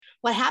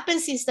what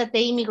happens is that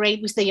they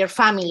immigrate with their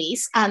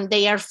families and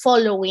they are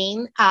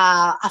following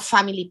a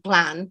family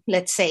plan,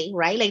 let's say,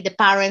 right? Like the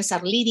parents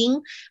are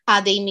leading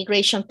the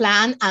immigration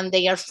plan and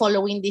they are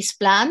following this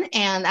plan.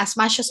 And as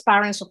much as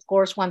parents, of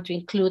course, want to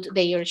include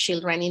their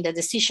children in the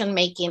decision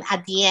making,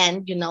 at the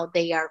end,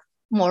 they are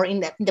more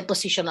in the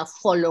position of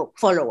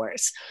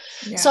followers.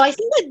 Yeah. So I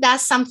think that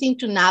that's something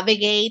to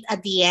navigate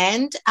at the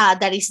end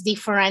that is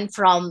different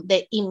from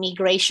the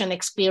immigration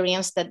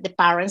experience that the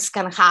parents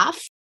can have.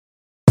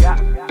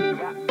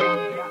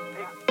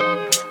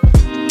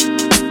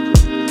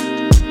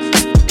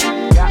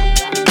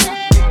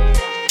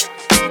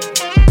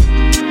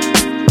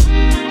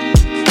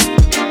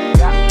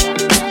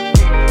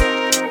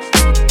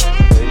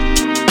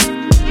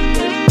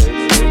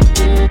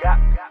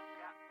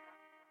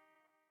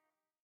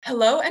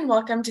 Hello and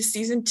welcome to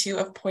Season 2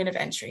 of Point of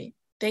Entry.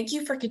 Thank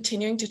you for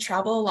continuing to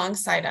travel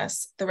alongside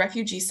us, the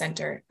Refugee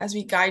Center, as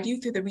we guide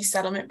you through the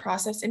resettlement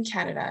process in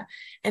Canada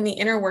and the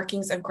inner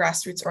workings of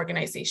grassroots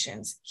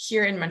organizations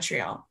here in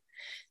Montreal.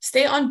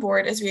 Stay on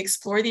board as we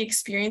explore the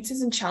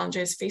experiences and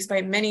challenges faced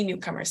by many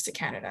newcomers to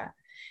Canada.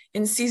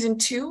 In Season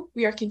 2,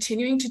 we are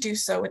continuing to do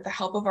so with the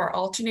help of our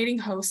alternating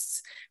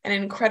hosts and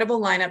an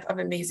incredible lineup of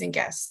amazing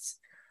guests.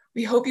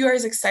 We hope you are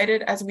as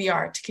excited as we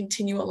are to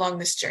continue along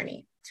this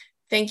journey.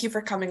 Thank you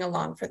for coming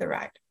along for the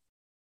ride.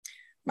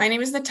 My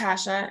name is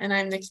Natasha, and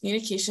I'm the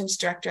Communications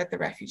Director at the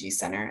Refugee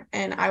Center,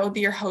 and I will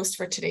be your host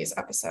for today's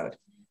episode.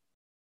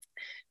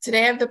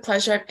 Today, I have the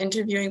pleasure of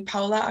interviewing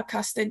Paula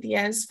Acosta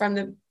Diaz from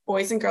the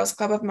Boys and Girls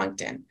Club of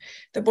Moncton.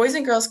 The Boys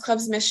and Girls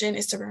Club's mission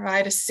is to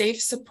provide a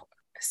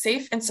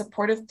safe and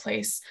supportive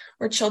place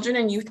where children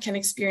and youth can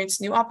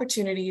experience new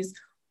opportunities,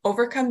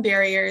 overcome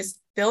barriers,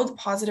 build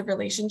positive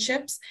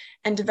relationships,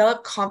 and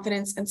develop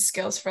confidence and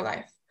skills for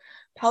life.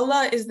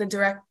 Paula is the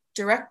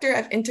Director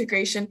of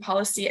Integration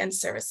Policy and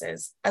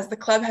Services, as the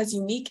club has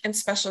unique and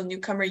special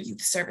newcomer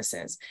youth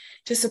services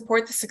to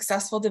support the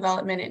successful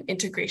development and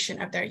integration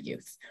of their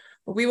youth.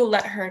 But we will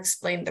let her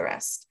explain the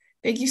rest.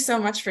 Thank you so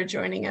much for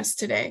joining us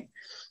today.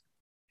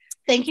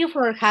 Thank you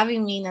for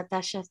having me,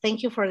 Natasha.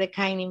 Thank you for the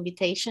kind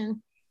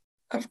invitation.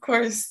 Of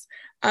course.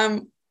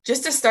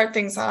 Just to start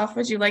things off,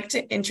 would you like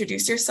to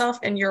introduce yourself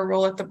and your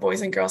role at the Boys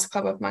and Girls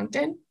Club of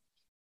Moncton?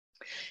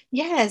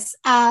 Yes.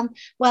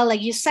 Well,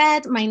 like you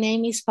said, my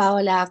name is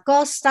Paola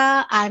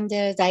Acosta. I'm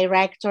the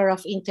Director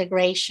of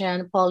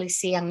Integration,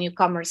 Policy and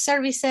Newcomer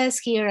Services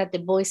here at the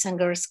Boys and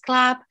Girls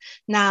Club,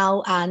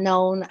 now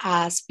known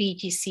as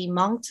BGC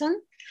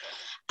Moncton.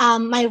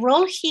 My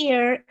role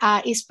here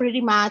is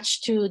pretty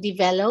much to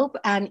develop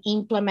and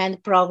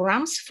implement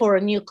programs for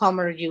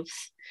newcomer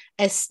youth,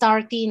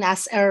 starting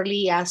as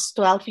early as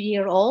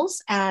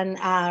 12-year-olds, and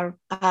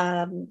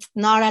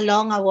not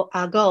long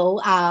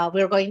ago,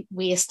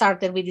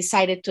 we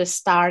decided to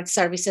start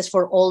services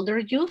for older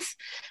youth,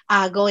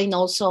 going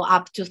also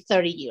up to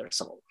 30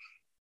 years old.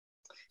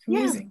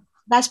 Amazing. Yeah,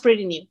 that's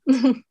pretty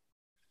new.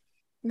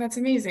 That's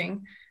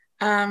amazing.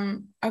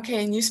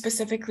 Okay, and you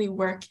specifically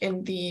work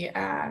in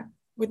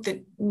with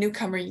the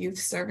newcomer youth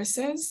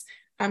services.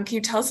 Can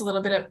you tell us a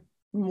little bit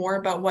more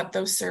about what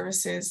those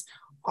services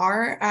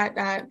are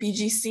at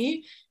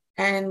BGC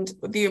and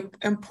the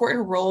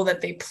important role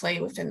that they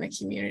play within the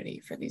community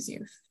for these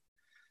youth?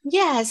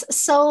 Yes,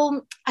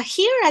 so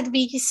here at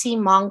BGC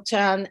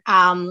Moncton,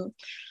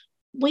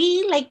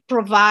 we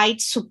provide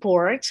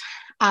support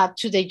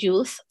to the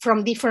youth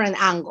from different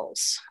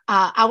angles.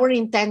 Our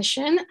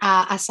intention,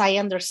 as I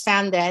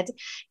understand it,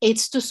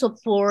 is to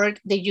support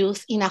the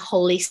youth in a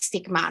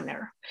holistic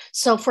manner.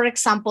 So, for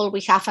example,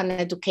 we have an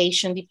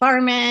education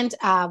department,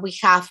 we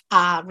have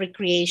a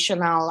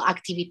recreational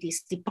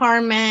activities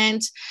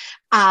department,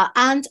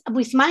 and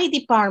with my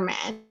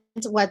department,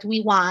 what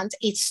we want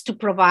is to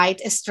provide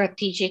a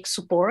strategic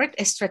support,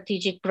 a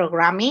strategic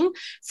programming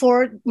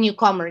for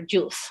newcomer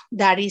youth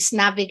that is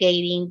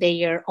navigating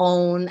their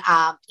own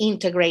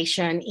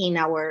integration in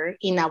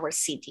our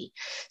city.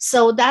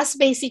 So that's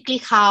basically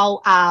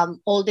how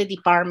all the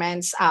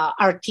departments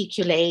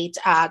articulate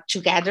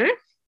together.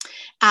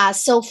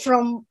 So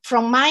from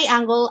my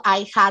angle,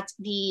 I had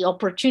the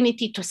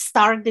opportunity to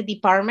start the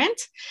department.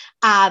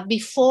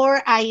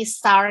 Before I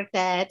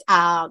started,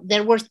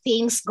 there were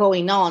things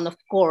going on, of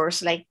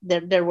course, like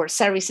there were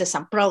services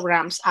and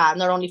programs,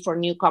 not only for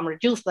newcomer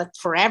youth, but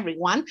for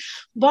everyone.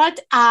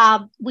 But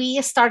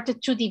we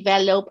started to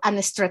develop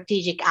a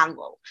strategic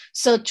angle.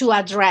 So to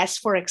address,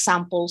 for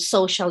example,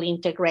 social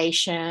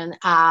integration,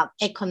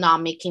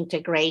 economic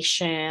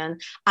integration,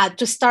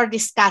 to start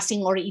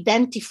discussing or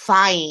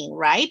identifying,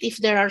 right, if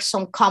there are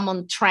some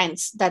common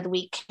trends that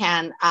we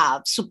can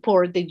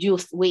support the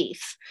youth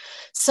with.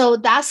 So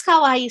that's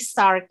how I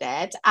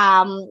started,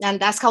 and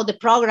that's how the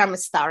program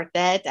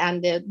started,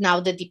 and now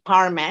the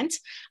department.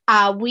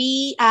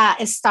 We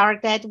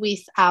started with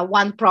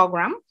one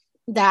program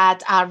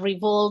that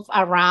revolved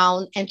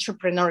around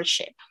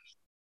entrepreneurship.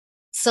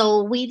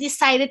 So we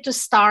decided to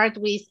start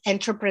with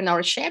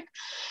entrepreneurship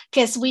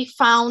because we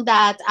found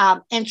that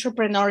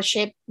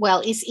entrepreneurship, well,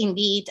 is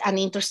indeed an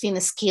interesting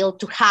skill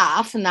to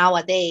have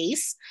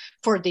nowadays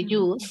for the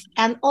youth,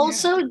 and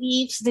also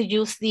gives the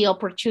youth the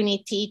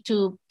opportunity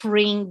to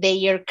bring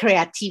their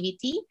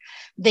creativity,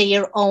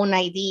 their own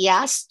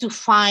ideas, to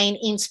find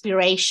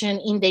inspiration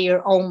in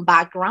their own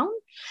background.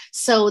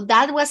 So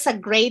that was a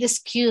great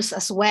excuse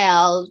as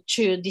well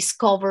to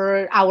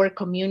discover our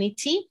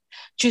community,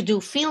 to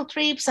do field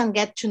trips and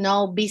get to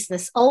know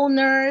business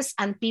owners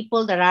and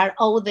people that are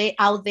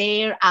out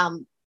there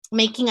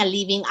making a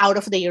living out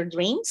of their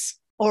dreams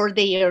or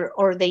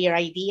their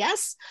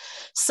ideas.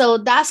 So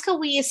that's how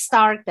we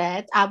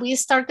started. We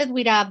started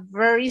with a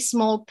very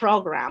small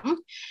program,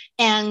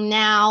 and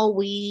now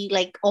we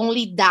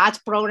only that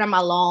program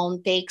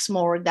alone takes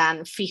more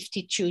than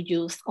 52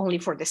 youth only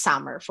for the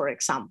summer, for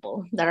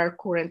example, that are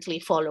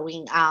currently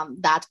following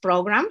that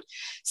program.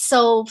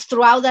 So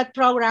throughout that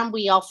program,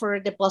 we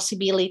offer the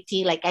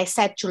possibility, like I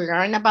said, to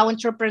learn about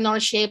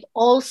entrepreneurship,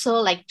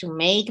 also to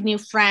make new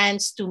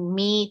friends, to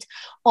meet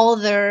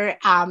other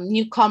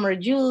newcomer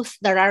youth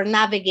that are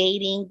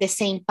navigating the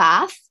same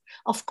path.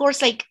 Of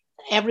course,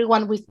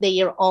 everyone with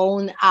their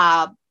own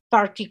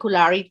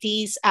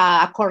particularities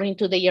according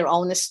to their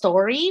own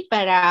story,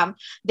 but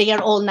they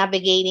are all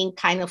navigating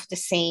kind of the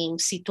same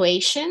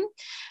situation.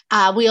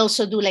 We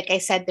also do, like I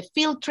said, the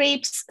field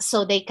trips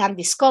so they can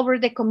discover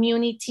the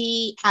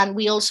community. And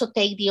we also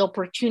take the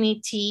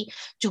opportunity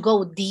to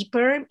go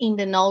deeper in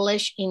the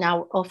knowledge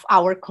of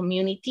our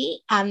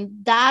community. And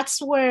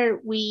that's where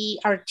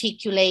we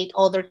articulate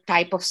other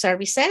type of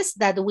services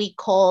that we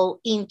call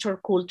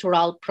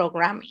intercultural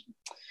programming.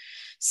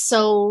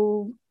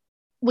 So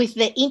with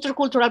the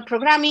intercultural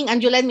programming,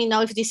 and you let me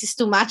know if this is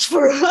too much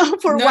for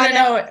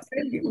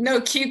No,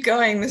 keep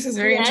going. This is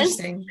very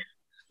interesting.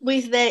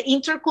 With the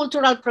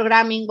intercultural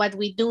programming, what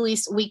we do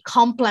is we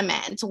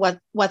complement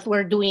what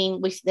we're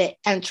doing with the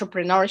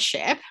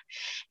entrepreneurship.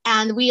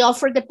 And we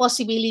offer the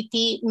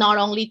possibility not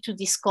only to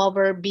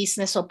discover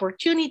business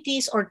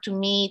opportunities or to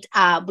meet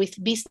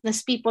with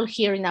business people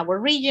here in our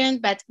region,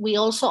 but we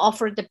also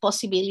offer the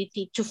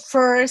possibility to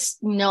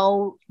first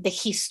know the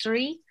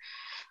history,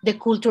 the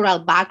cultural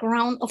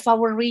background of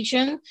our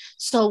region.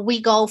 So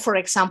we go, for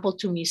example,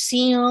 to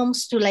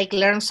museums to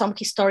learn some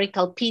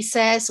historical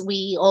pieces.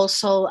 We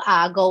also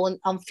go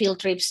on field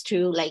trips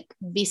to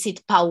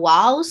visit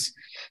powwows,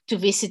 to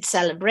visit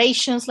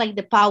celebrations like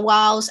the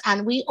powwows.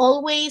 And we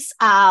always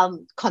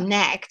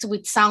connect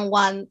with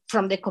someone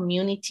from the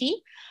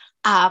community,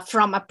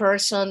 from a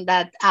person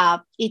that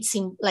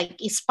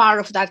is part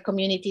of that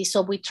community.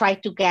 So we try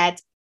to get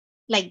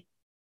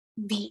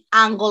the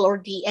angle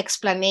or the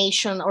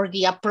explanation or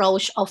the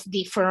approach of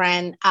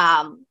different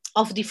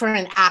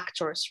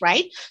actors,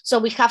 right? So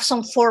we have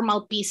some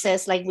formal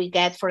pieces like we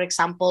get, for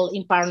example,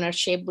 in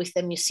partnership with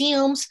the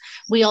museums.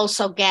 We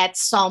also get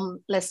some,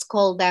 let's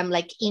call them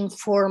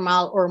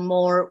informal or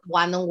more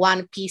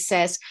one-on-one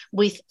pieces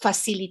with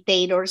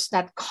facilitators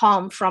that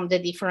come from the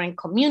different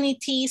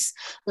communities,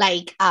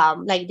 like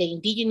the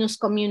indigenous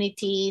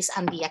communities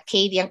and the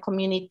Acadian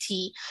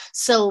community.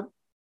 So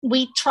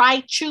we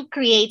try to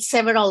create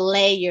several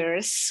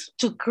layers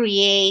to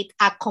create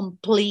a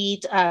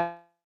complete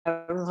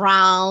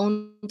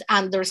round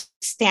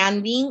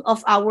understanding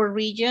of our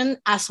region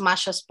as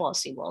much as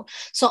possible.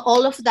 So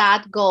all of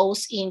that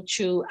goes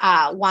into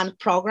one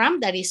program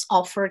that is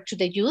offered to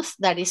the youth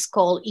that is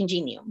called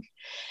Ingenium.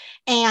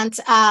 And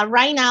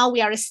right now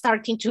we are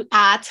starting to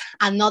add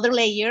another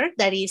layer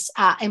that is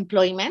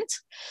employment.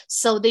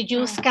 So the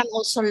youth can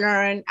also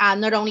learn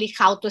not only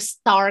how to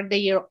start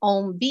their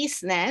own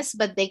business,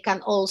 but they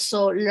can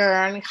also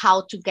learn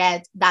how to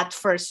get that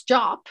first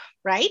job,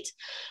 right?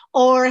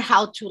 Or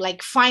how to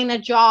find a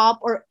job,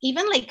 or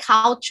even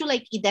how to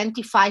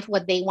identify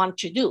what they want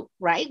to do,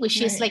 right?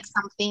 Which is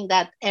something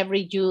that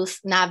every youth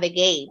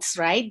navigates,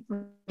 right?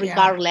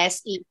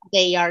 Regardless if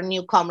they are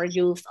newcomer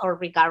youth or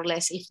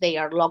regardless if they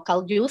are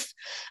local youth,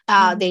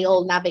 they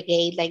all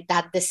navigate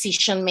that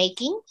decision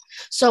making.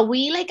 So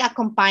we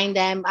accompany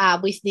them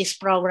with this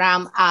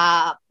program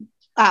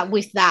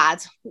with that.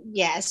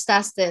 Yes,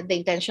 that's the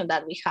intention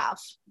that we have.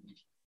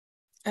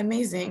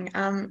 Amazing.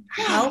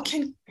 How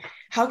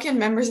can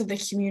members of the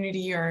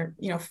community or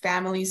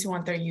families who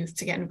want their youth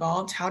to get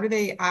involved, how do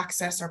they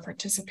access or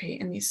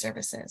participate in these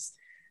services?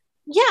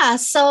 Yeah,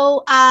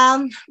 so,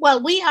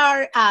 we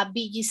are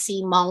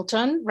BGC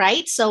Moncton,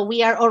 right? So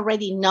we are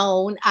already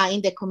known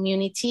in the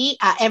community.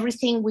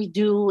 Everything we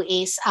do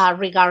is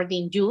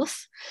regarding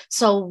youth.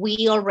 So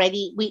we are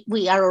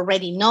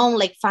already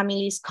known,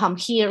 families come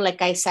here,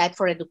 like I said,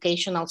 for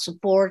educational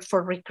support,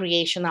 for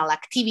recreational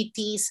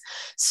activities.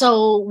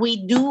 So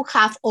we do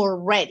have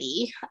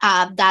already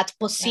that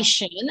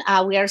position.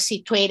 We are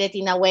situated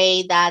in a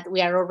way that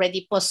we are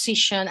already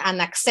positioned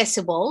and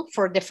accessible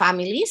for the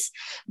families.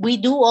 We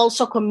do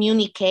also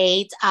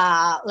communicate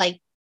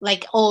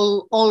like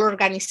all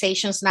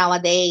organizations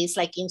nowadays,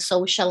 in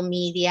social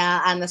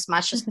media and as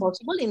much as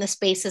possible in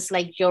spaces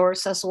like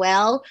yours as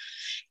well.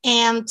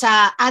 And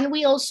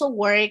we also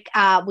work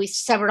with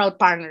several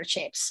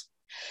partnerships.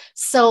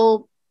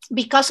 So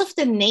because of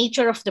the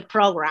nature of the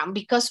program,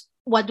 because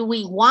what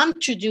we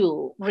want to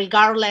do,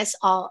 regardless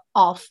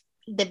of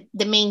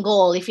the main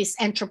goal, if it's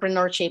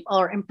entrepreneurship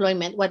or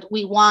employment, what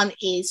we want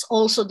is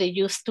also the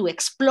youth to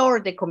explore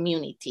the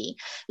community.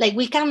 Like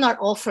we cannot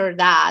offer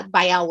that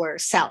by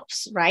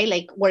ourselves, right?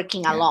 Like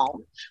working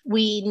alone.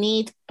 We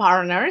need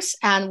partners,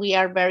 and we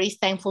are very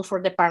thankful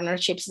for the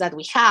partnerships that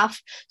we have.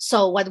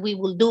 So what we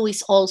will do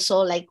is also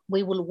like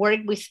we will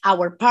work with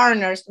our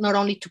partners, not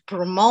only to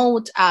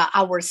promote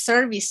our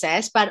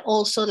services, but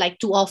also like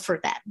to offer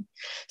them.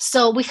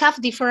 So we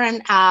have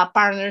different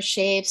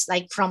partnerships,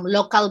 like from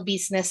local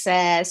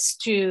businesses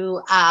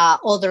to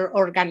other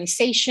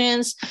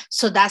organizations.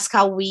 So that's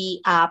how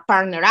we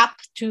partner up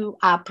to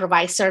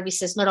provide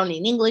services, not only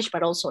in English,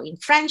 but also in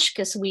French,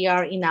 because we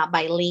are in a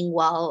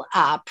bilingual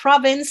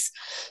province.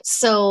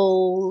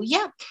 So,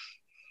 yeah.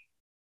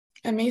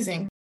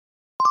 Amazing.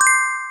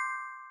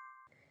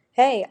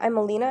 Hey, I'm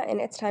Alina,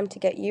 and it's time to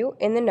get you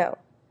in the know.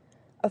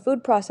 A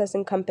food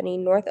processing company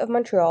north of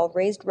Montreal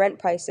raised rent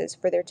prices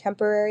for their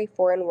temporary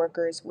foreign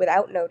workers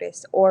without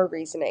notice or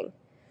reasoning.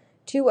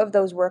 2 of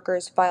those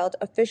workers filed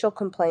official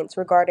complaints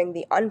regarding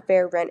the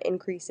unfair rent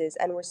increases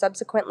and were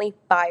subsequently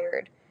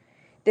fired.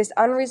 This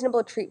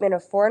unreasonable treatment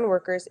of foreign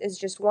workers is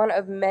just one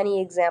of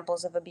many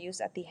examples of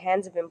abuse at the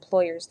hands of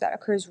employers that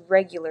occurs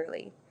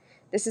regularly.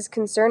 This is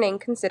concerning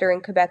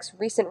considering Quebec's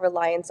recent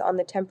reliance on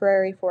the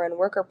temporary foreign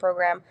worker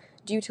program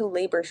due to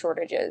labor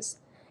shortages.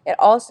 It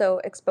also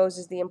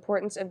exposes the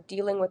importance of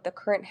dealing with the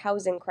current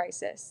housing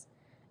crisis.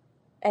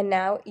 And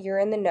now you're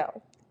in the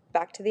know.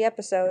 Back to the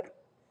episode.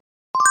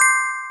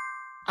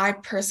 I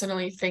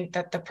personally think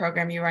that the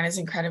program you run is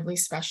incredibly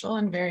special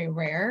and very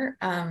rare.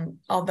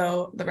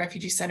 Although the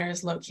Refugee Center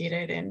is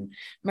located in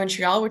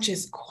Montreal, which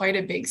is quite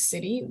a big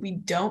city, we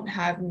don't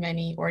have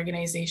many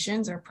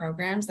organizations or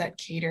programs that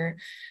cater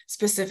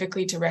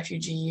specifically to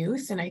refugee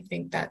youth. And I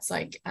think that's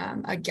like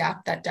a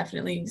gap that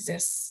definitely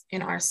exists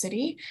in our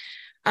city.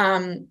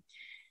 Can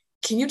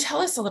you tell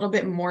us a little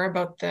bit more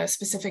about the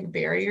specific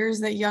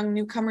barriers that young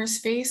newcomers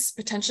face,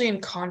 potentially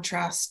in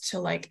contrast to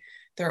like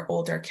their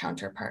older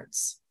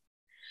counterparts?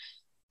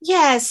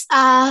 Yes,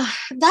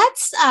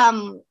 that's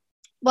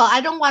well,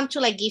 I don't want to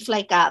like give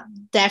like a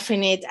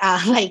definite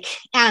like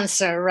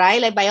answer,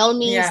 right? Like by all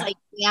means, like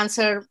the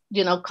answer,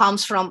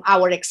 comes from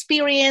our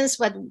experience,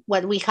 but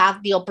what we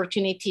have the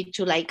opportunity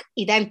to like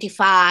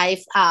identify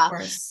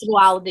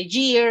throughout the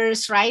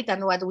years, right?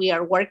 And what we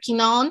are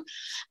working on.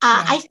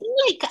 I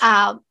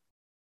think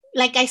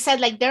like I said,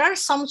 like there are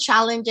some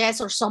challenges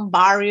or some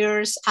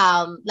barriers,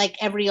 like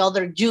every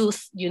other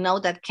youth,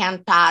 that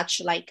can touch,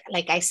 like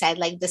I said,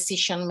 like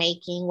decision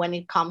making when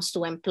it comes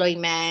to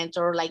employment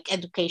or like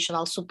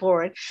educational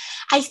support.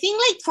 I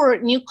think like for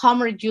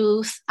newcomer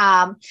youth,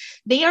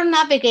 they are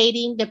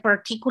navigating the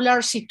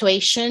particular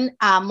situation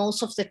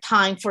most of the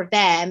time for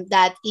them.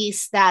 That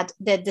is that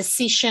the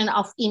decision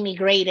of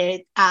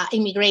immigrating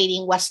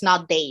was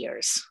not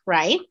theirs,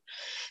 right?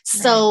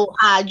 So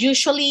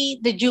usually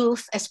the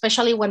youth,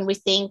 especially when we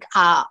think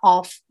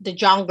of the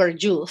younger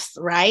youth,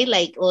 right?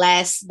 Like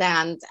less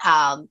than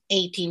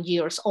 18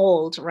 years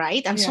old,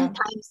 right? And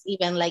sometimes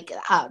even like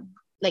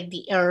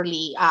the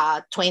early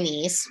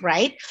 20s,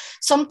 right?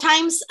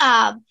 Sometimes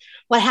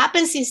what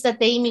happens is that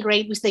they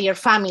immigrate with their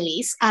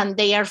families and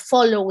they are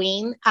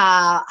following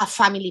a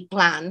family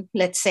plan,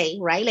 let's say,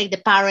 right? Like the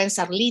parents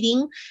are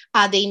leading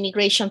the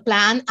immigration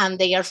plan and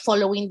they are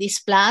following this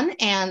plan.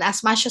 And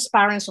as much as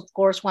parents, of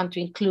course, want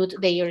to include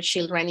their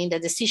children in the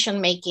decision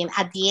making,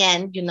 at the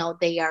end,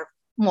 they are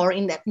more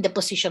in the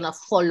position of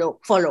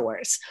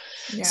followers.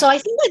 Yeah. So I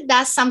think that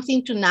that's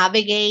something to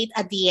navigate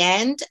at the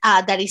end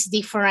that is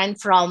different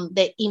from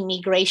the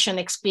immigration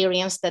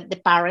experience that the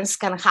parents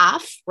can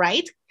have,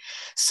 right?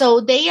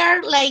 So they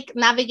are like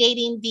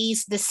navigating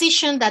this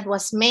decision that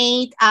was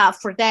made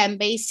for them,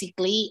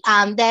 basically.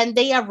 And then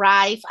they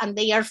arrive and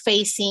they are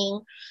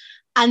facing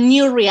a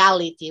new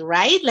reality,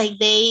 right? Like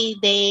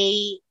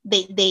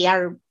they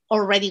are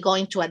already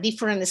going to a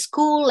different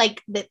school,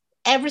 like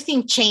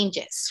everything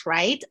changes,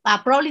 right?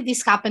 Probably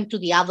this happened to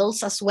the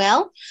adults as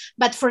well,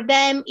 but for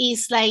them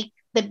is like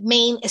the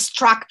main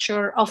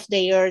structure of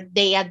their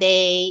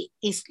day-to-day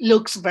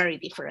looks very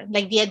different.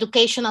 Like the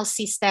educational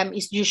system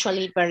is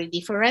usually very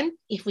different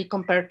if we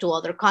compare to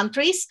other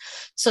countries.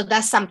 So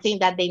that's something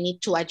that they need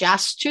to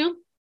adjust to.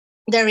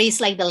 There is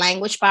like the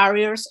language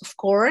barriers, of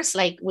course,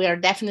 like we are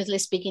definitely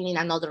speaking in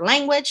another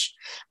language,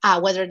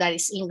 whether that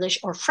is English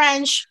or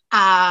French.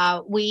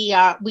 We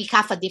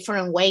have a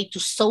different way to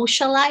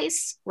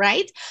socialize,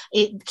 right?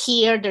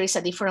 Here, there is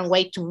a different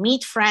way to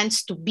meet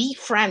friends, to be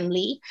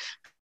friendly.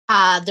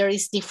 There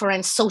is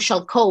different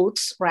social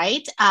codes,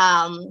 right?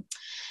 And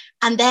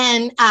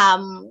then,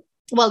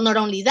 well, not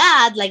only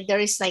that, like there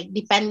is like,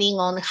 depending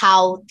on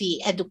how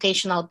the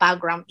educational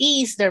background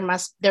is, there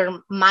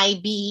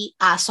might be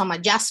some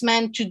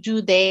adjustment to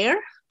do there.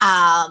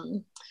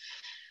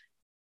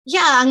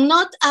 Yeah, and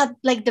not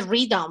like the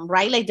rhythm,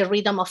 right? Like the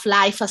rhythm of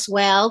life as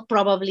well.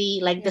 Probably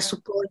like the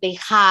support they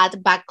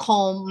had back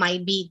home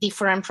might be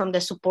different from the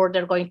support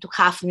they're going to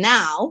have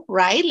now,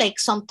 right? Like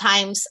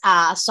sometimes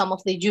some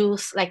of the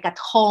youth, like at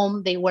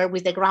home, they were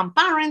with the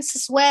grandparents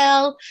as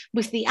well,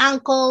 with the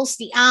uncles,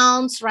 the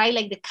aunts, right?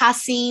 Like the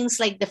cousins,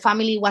 like the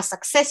family was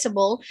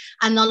accessible.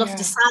 And all of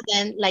the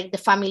sudden, like the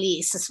family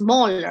is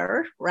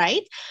smaller,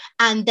 right?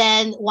 And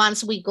then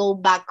once we go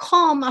back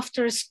home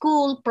after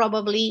school,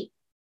 probably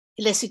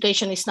the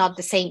situation is not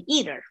the same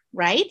either,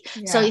 right?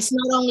 Yeah. So it's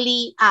not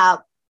only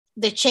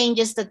the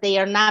changes that they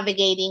are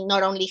navigating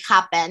not only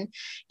happen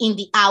in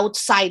the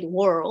outside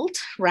world,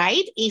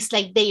 right? It's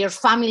like their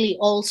family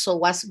also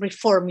was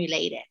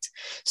reformulated.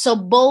 So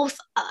both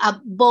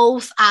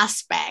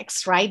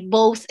aspects, right?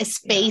 Both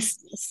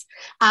spaces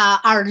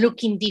are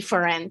looking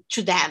different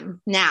to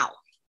them now.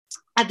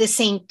 At the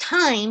same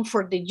time,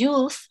 for the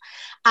youth,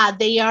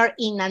 they are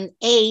in an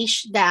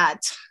age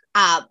that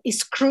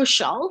is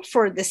crucial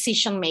for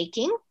decision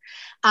making.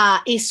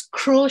 Is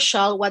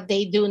crucial what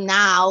they do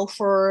now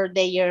for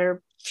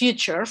their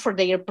future, for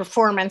their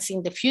performance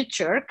in the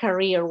future,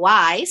 career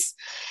wise.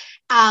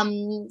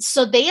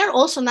 So they are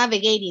also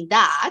navigating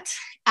that,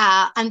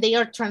 and they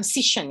are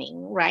transitioning,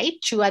 right,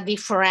 to a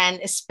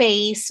different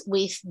space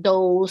with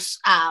those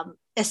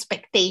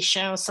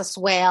expectations as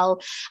well.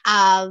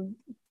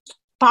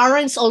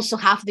 Parents also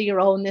have their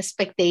own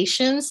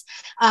expectations.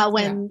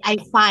 When I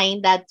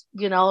find that,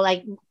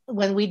 like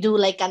when we do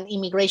like an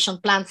immigration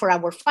plan for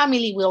our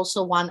family, we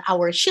also want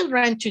our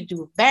children to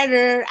do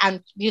better.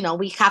 And,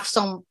 we have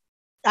some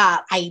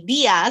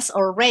ideas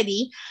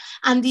already.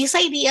 And these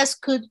ideas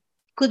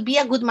could be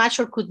a good match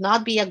or could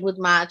not be a good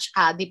match,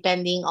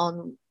 depending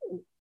on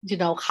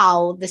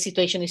how the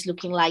situation is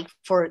looking like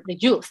for the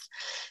youth.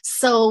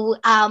 So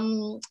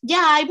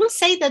I will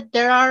say that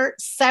there are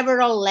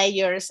several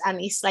layers, and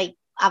it's like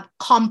a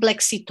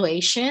complex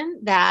situation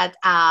that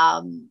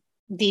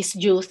these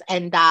youth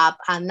end up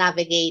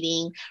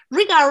navigating,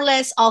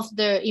 regardless of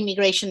the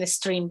immigration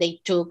stream they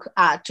took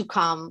to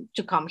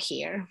come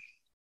here.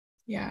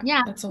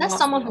 Yeah, that's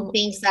some of the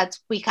things that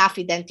we have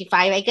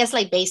identified. I guess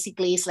like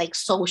basically it's like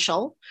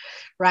social,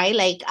 right?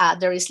 Like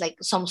there is like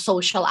some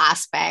social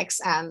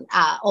aspects and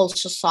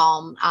also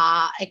some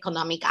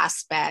economic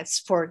aspects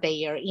for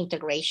their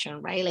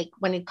integration, right? Like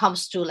when it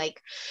comes to like,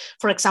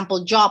 for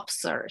example, job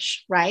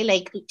search, right?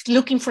 Like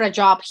looking for a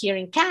job here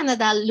in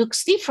Canada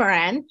looks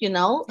different,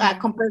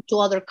 compared to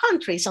other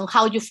countries, on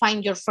how you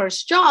find your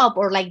first job,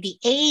 or like the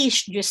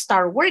age you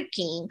start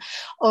working,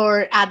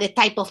 or the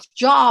type of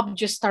job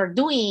you start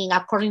doing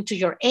according to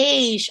your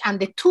age,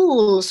 and the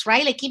tools,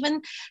 right? Like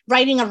even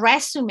writing a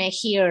resume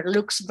here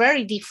looks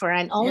very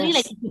different. Only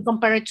like if you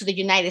compare it to the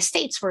United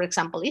States, for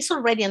example, it's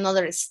already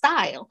another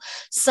style.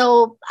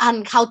 So,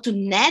 and how to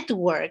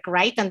network,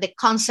 right? And the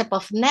concept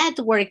of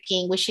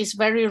networking, which is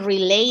very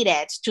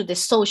related to the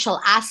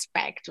social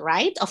aspect,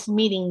 right? Of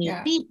meeting new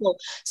people.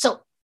 So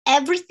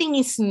everything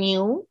is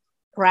new,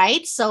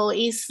 right? So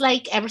it's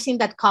like everything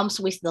that comes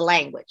with the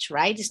language,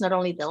 right? It's not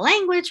only the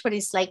language, but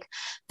it's like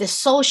the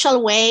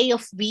social way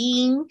of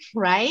being,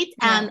 right?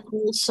 And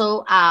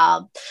also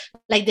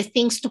like the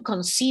things to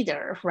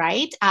consider,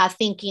 right?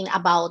 Thinking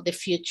about the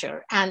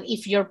future. And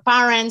if your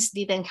parents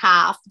didn't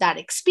have that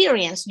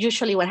experience,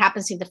 usually what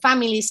happens in the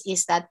families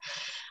is that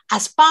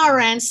as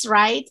parents,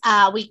 right,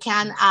 we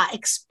can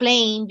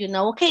explain,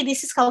 okay,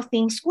 this is how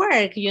things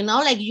work,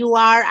 like you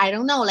are, I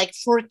don't know, like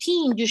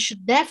 14, you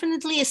should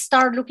definitely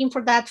start looking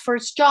for that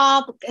first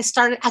job,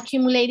 start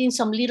accumulating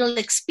some little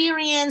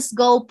experience,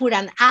 go put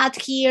an ad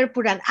here,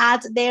 put an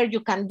ad there, you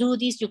can do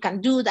this, you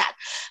can do that.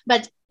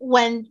 But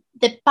when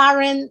the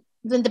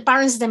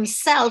parents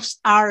themselves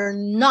are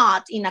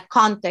not in a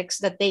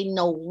context that they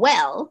know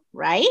well,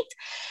 right?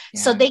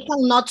 Yeah. So they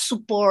cannot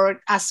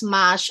support as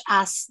much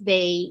as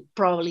they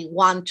probably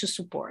want to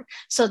support.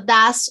 So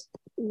that's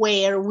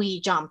where we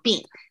jump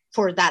in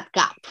for that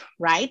gap,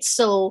 right?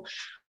 So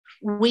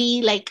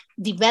we like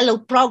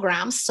develop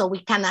programs so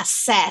we can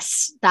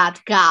assess that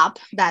gap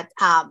that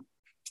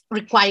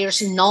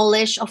requires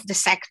knowledge of the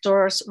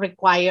sectors,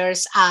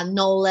 requires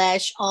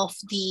knowledge of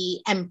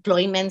the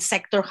employment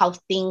sector, how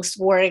things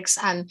works.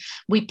 And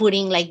we put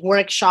in like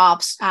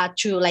workshops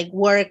to like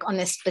work on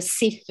a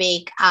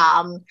specific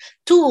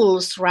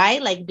tools,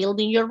 right? Like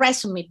building your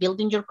resume,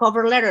 building your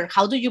cover letter.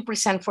 How do you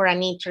present for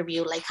an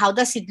interview? Like, how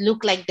does it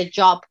look like the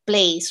job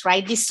place,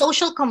 right? These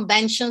social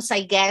conventions,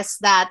 I guess,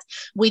 that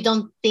we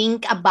don't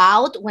think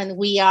about when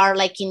we are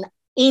like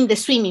in the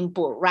swimming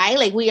pool, right?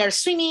 Like we are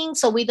swimming,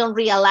 so we don't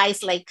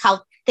realize like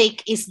how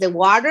thick is the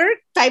water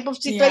type of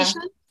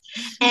situation.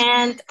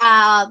 Yeah.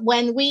 And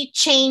when we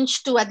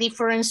change to a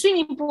different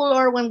swimming pool,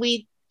 or when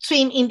we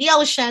swim in the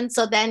ocean,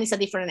 so then it's a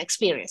different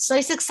experience. So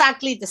it's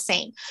exactly the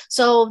same.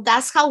 So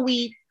that's how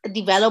we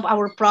develop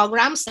our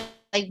programs.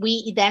 Like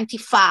we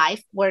identify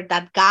where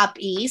that gap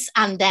is,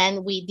 and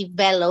then we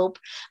develop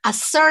a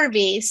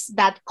service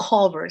that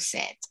covers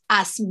it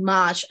as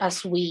much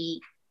as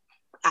we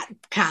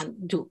can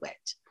do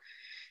it.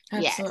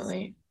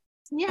 Absolutely.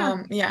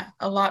 Yeah. Yeah,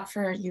 a lot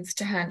for youth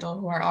to handle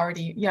who are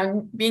already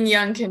young. Being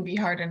young can be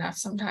hard enough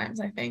sometimes,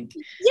 I think.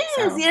 Yes,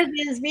 So yes,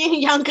 yes.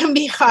 Being young can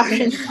be hard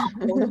enough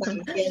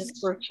sometimes. Yes,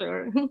 for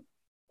sure.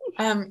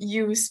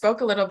 You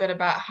spoke a little bit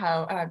about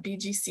how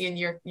BGC and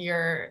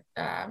your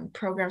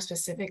program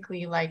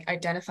specifically like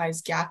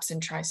identifies gaps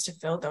and tries to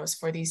fill those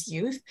for these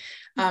youth.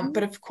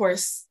 But of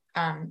course,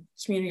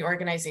 community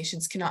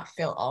organizations cannot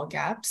fill all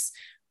gaps.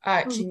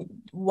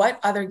 What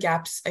other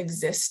gaps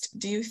exist,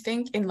 do you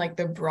think, in like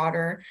the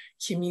broader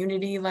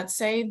community, let's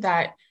say,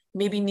 that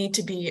maybe need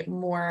to be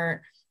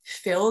more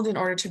filled in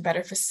order to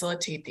better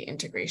facilitate the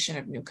integration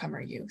of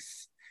newcomer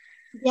youth?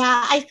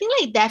 Yeah, I think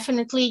like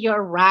definitely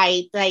you're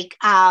right. Like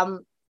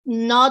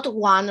not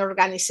one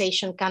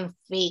organization can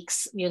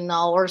fix,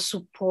 or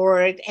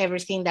support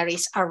everything that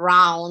is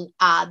around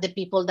the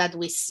people that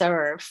we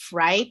serve,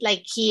 right?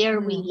 Like here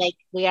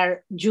we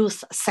are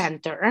youth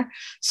center.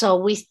 So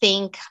we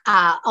think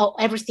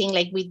everything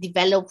like we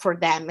develop for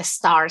them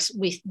starts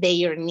with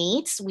their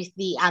needs, with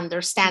the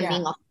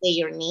understanding of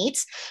their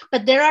needs.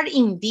 But there are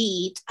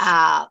indeed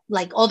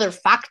like other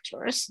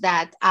factors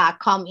that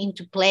come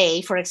into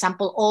play. For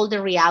example, all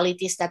the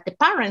realities that the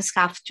parents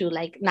have to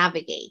like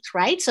navigate,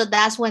 right? So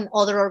that's when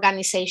other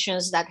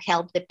organizations that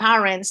help the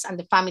parents and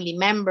the family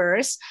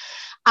members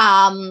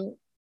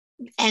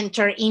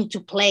enter into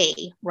play,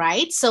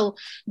 right? So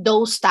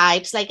those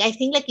types, like I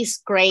think like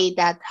it's great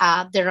that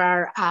there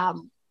are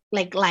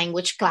like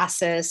language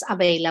classes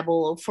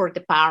available for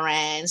the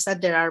parents,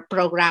 that there are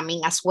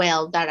programming as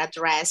well that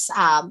address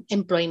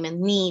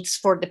employment needs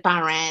for the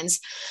parents.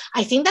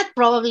 I think that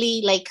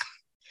probably like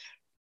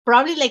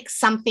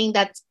something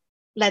that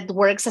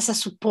works as a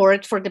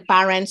support for the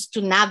parents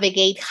to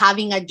navigate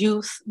having a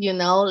youth,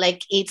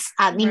 like it's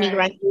an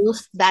immigrant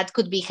youth, that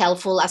could be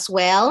helpful as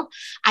well.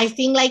 I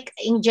think like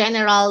in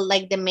general,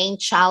 like the main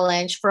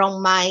challenge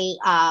from my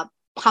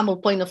humble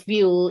point of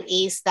view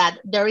is that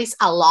there is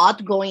a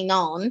lot going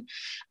on,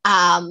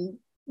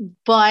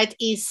 but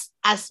is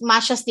as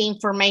much as the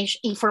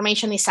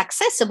information is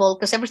accessible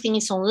because everything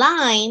is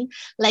online.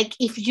 Like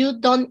if you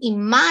don't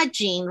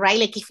imagine, right,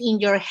 like if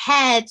in your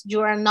head you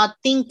are not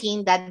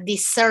thinking that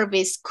this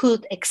service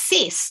could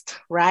exist,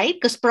 right,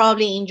 because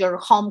probably in your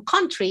home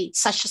country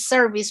such a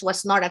service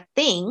was not a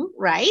thing,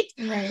 right?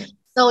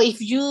 So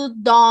if you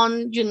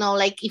don't,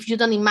 like if you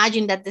don't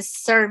imagine that the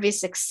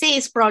service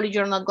exists, probably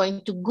you're not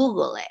going to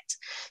Google it.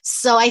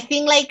 So I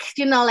think like,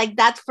 like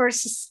that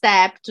first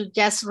step to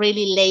just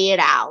really lay it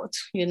out,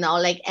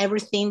 like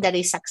everything that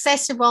is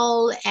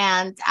accessible,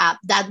 and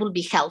that will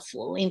be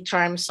helpful in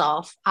terms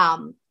of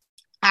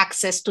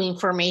access to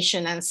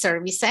information and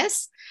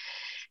services.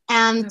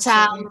 And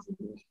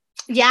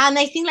and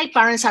I think like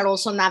parents are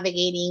also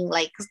navigating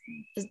like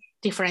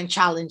different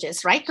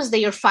challenges, right? Because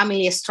their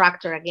family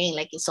structure, again,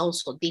 like it's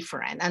also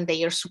different, and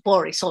their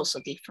support is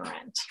also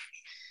different.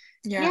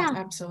 Yeah,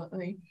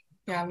 absolutely.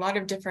 Yeah, a lot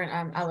of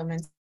different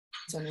elements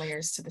and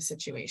layers to the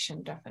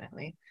situation,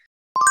 definitely.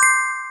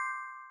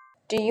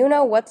 Do you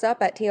know what's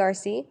up at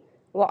TRC?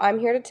 Well, I'm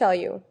here to tell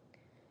you.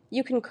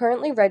 You can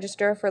currently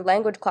register for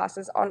language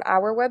classes on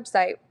our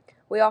website.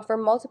 We offer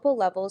multiple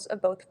levels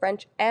of both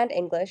French and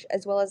English,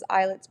 as well as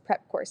IELTS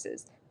prep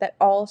courses that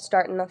all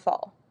start in the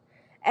fall.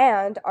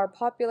 And our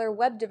popular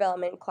web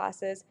development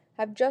classes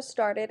have just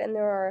started, and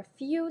there are a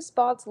few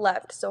spots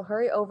left, so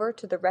hurry over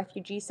to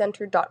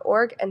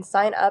therefugeecenter.org and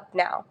sign up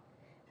now.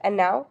 And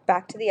now,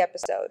 back to the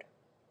episode.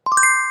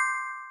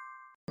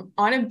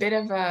 On a bit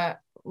of a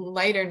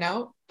lighter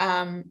note,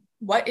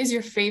 what is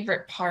your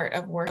favorite part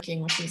of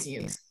working with these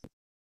youth?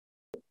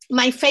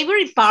 My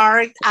favorite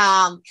part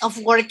of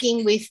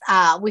working with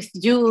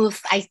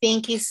youth, I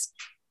think, is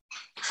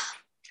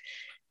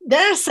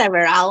there are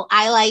several.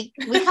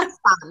 We have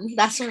fun,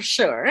 that's for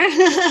sure.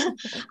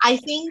 I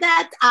think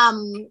that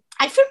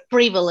I feel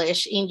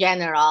privileged in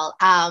general.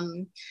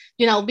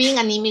 Being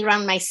an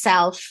immigrant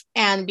myself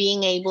and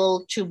being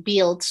able to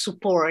build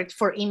support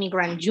for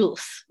immigrant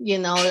youth,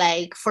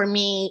 like for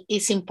me,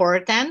 it's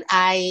important.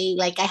 I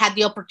had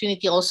the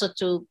opportunity also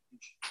to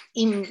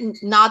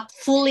not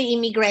fully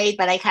immigrate,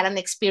 but I had an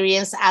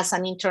experience as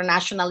an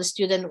international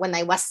student when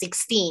I was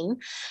 16,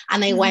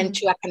 and I went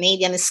to a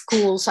Canadian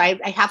school. So I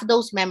have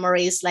those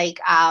memories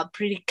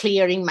pretty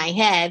clear in my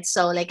head.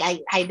 So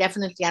I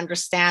definitely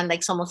understand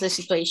like some of the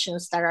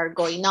situations that are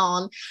going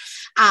on.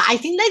 I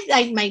think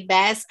that my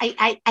best,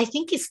 I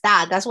think it's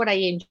that's what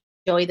I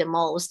enjoy the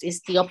most,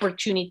 is the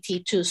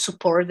opportunity to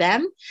support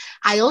them.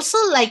 I also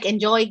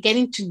enjoy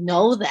getting to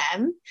know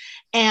them,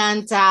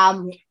 and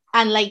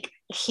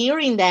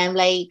hearing them,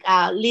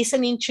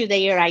 listening to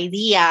their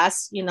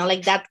ideas,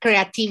 that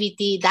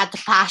creativity, that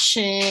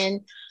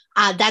passion,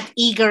 that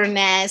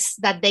eagerness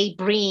that they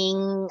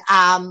bring.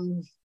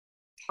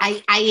 I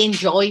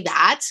enjoy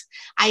that.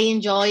 I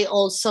enjoy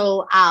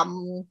also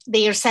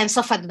their sense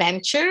of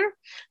adventure.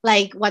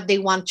 like what they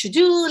want to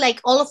do, like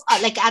all of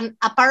like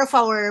a part of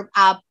our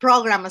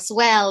program as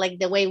well, like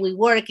the way we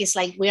work is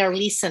like we are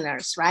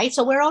listeners, right?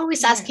 So we're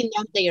always asking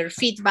them their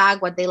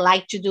feedback, what they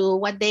like to do,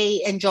 what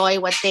they enjoy,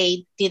 what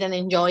they didn't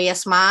enjoy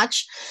as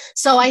much.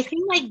 So I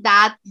think like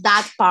that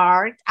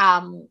part,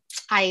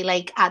 I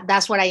like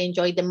that's what I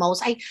enjoy the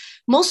most. I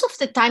most of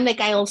the time, like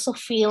I also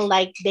feel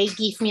like they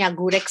give me a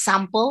good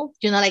example,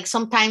 like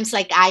sometimes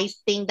like I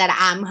think that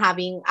I'm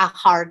having a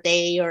hard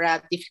day or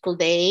a difficult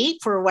day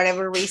for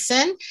whatever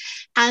reason,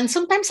 and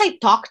sometimes I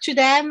talk to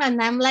them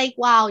and I'm like,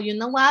 wow, you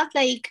know what,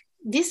 like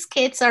these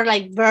kids are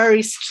like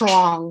very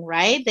strong,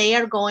 right? They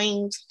are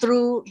going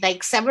through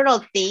like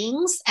several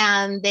things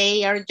and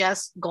they are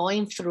just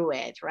going through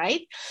it,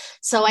 right?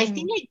 So I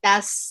think like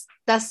that's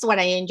what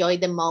I enjoy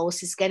the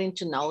most, is getting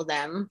to know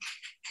them.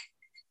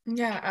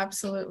 Yeah,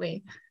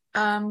 absolutely.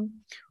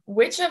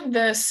 Which of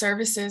the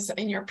services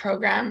in your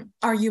program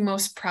are you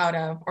most proud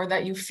of, or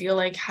that you feel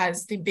like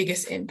has the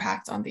biggest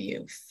impact on the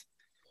youth?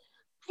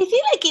 I feel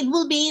like it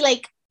will be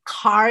like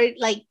hard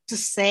like to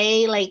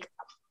say, like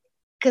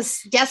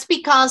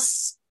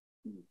because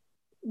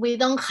we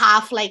don't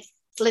have like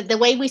the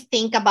way we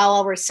think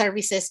about our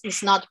services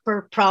is not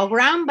per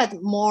program,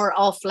 but more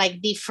of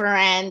like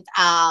different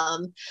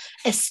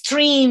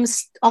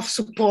streams of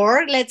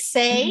support, let's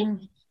say.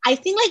 I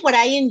think like what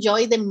I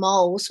enjoy the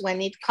most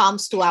when it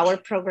comes to our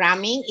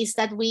programming is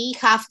that we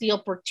have the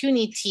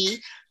opportunity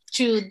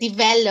to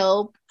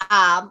develop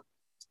a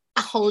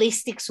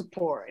holistic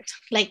support.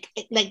 Like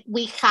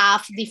we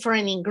have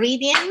different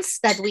ingredients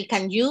that we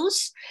can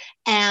use,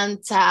 and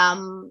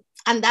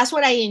that's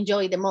what I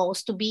enjoy the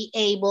most, to be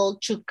able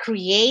to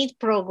create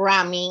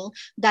programming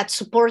that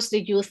supports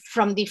the youth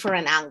from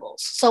different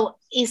angles. So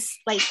it's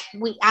like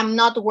I'm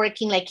not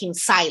working like in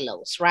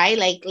silos, right?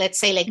 Like let's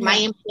say like my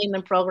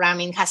employment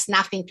programming has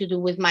nothing to do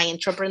with my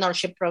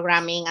entrepreneurship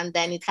programming, and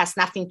then it has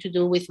nothing to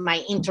do with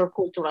my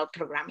intercultural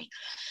programming.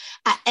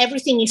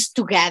 Everything is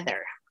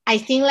together. I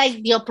think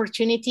like the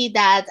opportunity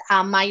that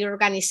my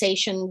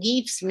organization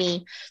gives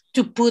me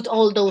to put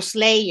all those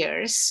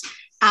layers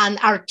and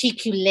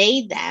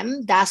articulate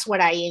them, that's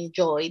what I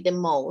enjoy the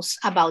most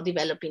about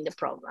developing the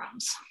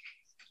programs.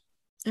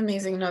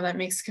 Amazing. No, that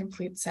makes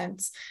complete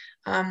sense.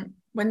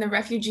 When the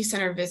Refugee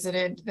Center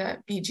visited the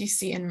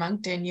BGC in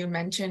Moncton, you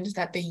mentioned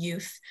that the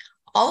youth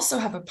also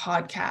have a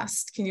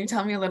podcast. Can you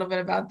tell me a little bit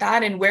about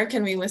that, and where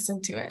can we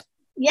listen to it?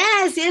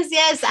 Yes.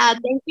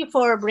 Thank you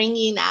for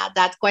bringing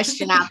that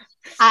question up.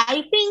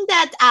 I think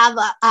that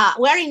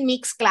we're in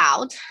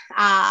Mixcloud.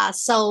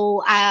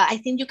 So I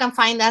think you can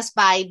find us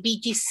by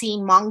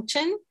BGC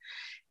Moncton.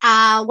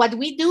 What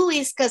we do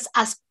is, because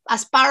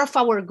as part of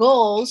our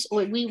goals,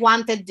 we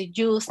wanted the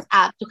youth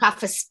to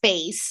have a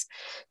space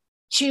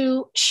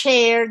to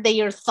share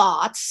their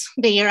thoughts,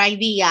 their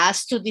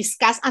ideas, to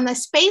discuss, and a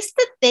space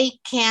that they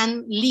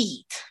can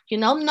lead,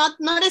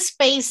 not a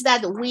space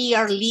that we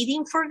are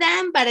leading for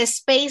them, but a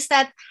space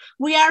that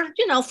we are,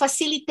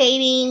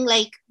 facilitating,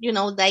 like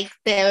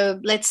the,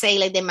 let's say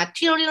like the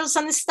materials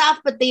and stuff,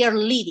 but they are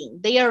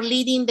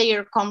leading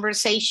their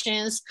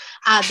conversations.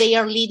 They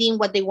are leading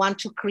what they want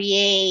to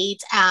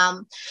create.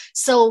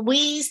 So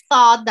we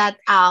thought that,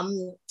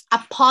 a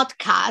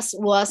podcast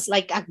was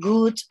like a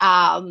good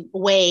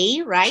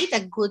way, right? A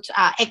good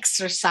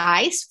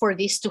exercise for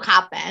this to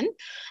happen.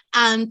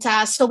 And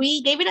so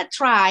we gave it a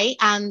try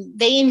and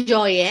they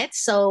enjoy it.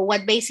 So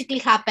what basically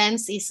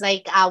happens is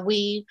like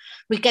we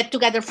get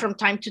together from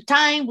time to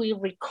time, we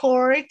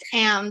record,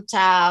 and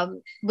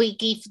we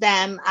give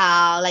them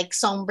like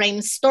some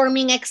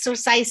brainstorming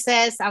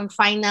exercises. And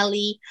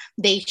finally,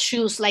 they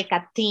choose like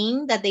a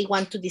theme that they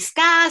want to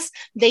discuss.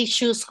 They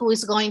choose who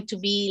is going to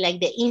be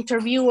like the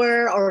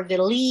interviewer or the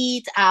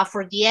lead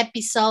for the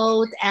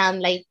episode,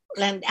 and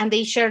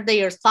they share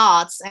their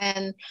thoughts.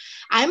 And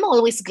I'm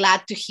always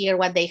glad to hear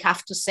what they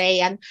have to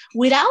say. And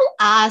without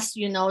us,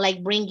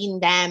 like bringing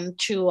them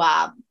to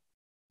a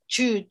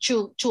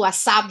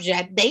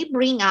subject, they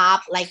bring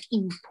up like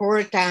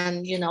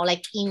important,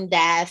 like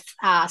in-depth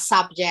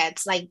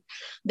subjects. Like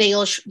they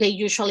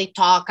usually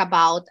talk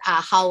about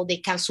how they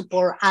can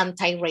support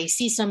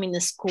anti-racism in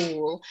the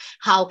school.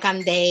 How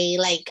can they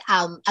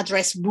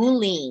address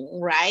bullying,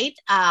 right?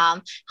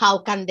 How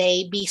can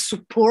they be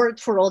support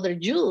for other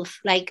youth?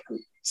 Like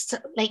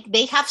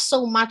they have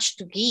so much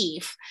to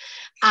give,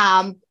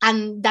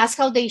 and that's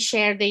how they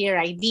share their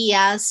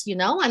ideas,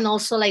 and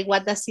also like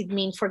what does it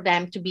mean for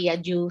them to be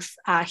a youth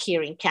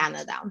here in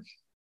Canada.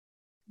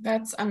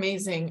 That's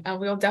amazing.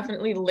 We'll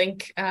definitely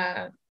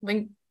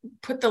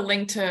put the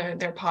link to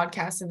their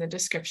podcast in the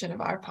description of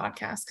our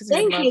podcast.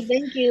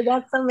 Thank you.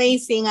 That's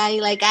amazing.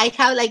 I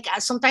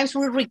have sometimes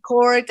we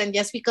record, and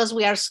just because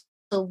we are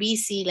so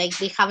busy, like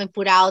we haven't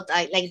put out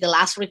like the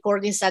last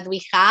recordings that we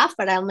have,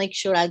 but I'll make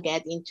sure I'll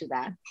get into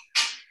that.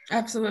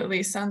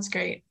 Absolutely. Sounds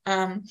great.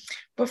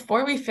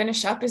 Before we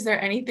finish up, is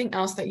there anything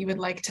else that you would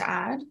like to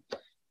add?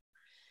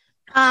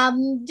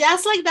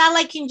 Just like that,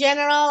 like in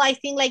general, I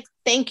think like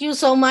thank you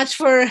so much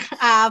for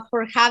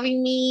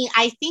having me.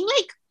 I think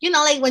like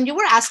like when you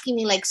were asking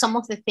me like some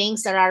of the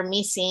things that are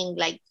missing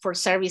like for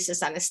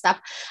services and stuff,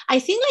 I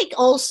think like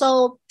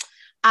also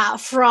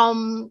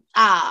from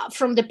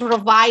the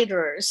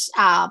providers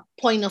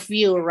point of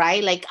view,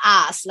 right? Like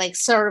us, like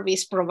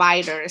service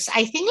providers,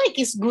 I think like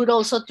it's good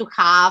also to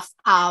have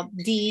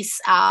these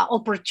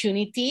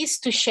opportunities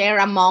to share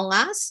among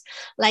us.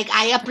 Like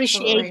I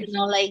appreciate,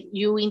 Absolutely. like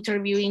you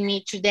interviewing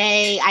me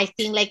today. I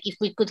think like if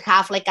we could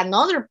have like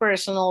another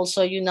person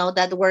also,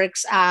 that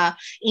works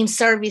in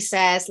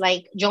services,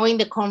 like join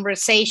the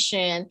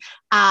conversation,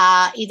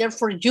 either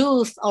for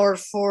youth or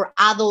for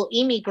adult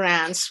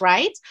immigrants,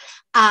 right?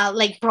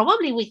 Like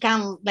probably we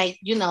can like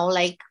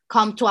like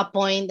come to a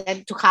point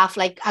and to have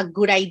like a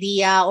good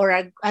idea or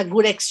a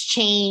good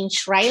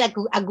exchange, right? Like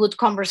a good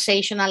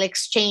conversational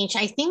exchange.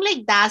 I think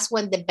like that's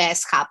when the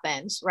best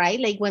happens, right?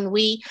 Like when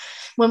we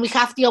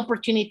have the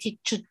opportunity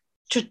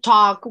to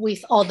talk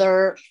with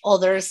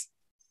others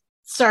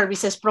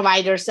services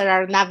providers that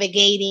are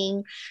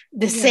navigating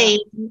the Yeah.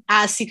 same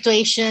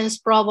situations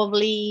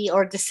probably,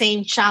 or the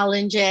same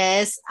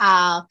challenges.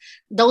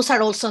 Those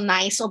are also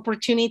nice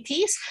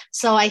opportunities.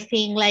 So I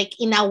think like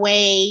in a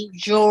way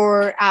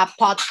your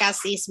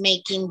podcast is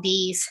making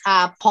these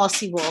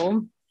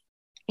possible.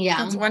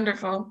 Yeah. That's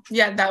wonderful.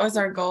 Yeah, that was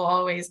our goal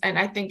always. And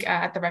I think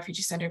at the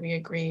Refugee Center, we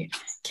agree,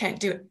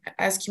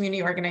 as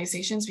community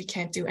organizations, we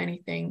can't do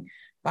anything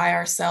by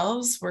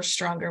ourselves. We're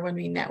stronger when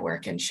we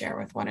network and share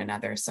with one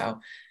another.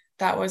 So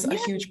that was a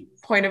huge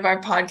point of our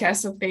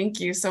podcast. So thank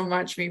you so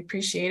much. We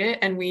appreciate it.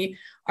 And we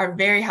are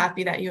very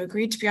happy that you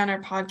agreed to be on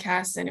our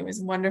podcast. And it was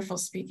wonderful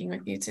speaking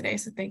with you today.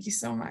 So thank you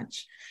so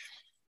much.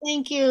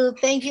 Thank you,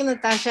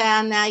 Natasha.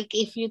 And like,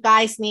 if you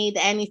guys need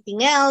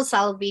anything else,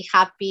 I'll be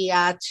happy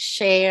to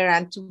share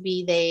and to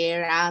be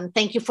there. And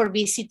thank you for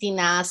visiting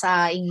us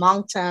in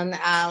Moncton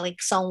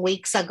like some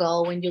weeks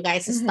ago when you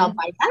guys stopped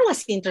by. That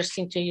was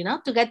interesting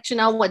to get to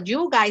know what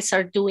you guys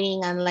are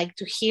doing, and like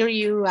to hear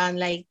you, and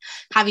like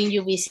having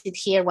you visit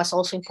here was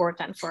also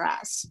important for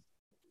us.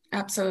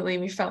 Absolutely.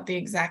 We felt the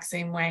exact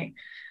same way.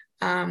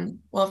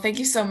 Well, thank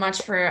you so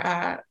much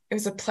it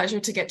was a pleasure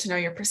to get to know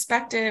your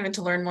perspective and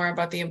to learn more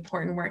about the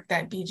important work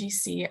that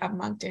BGC of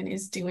Moncton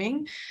is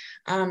doing.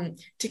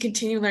 To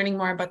continue learning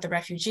more about the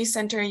Refugee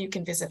Center, you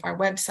can visit our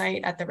website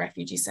at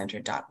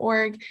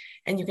therefugeecenter.org,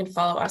 and you can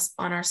follow us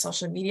on our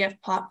social media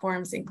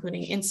platforms,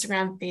 including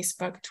Instagram,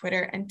 Facebook,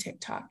 Twitter, and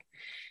TikTok.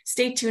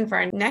 Stay tuned for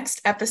our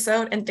next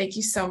episode, and thank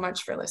you so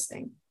much for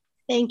listening.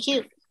 Thank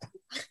you.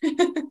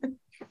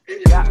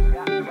 Yeah.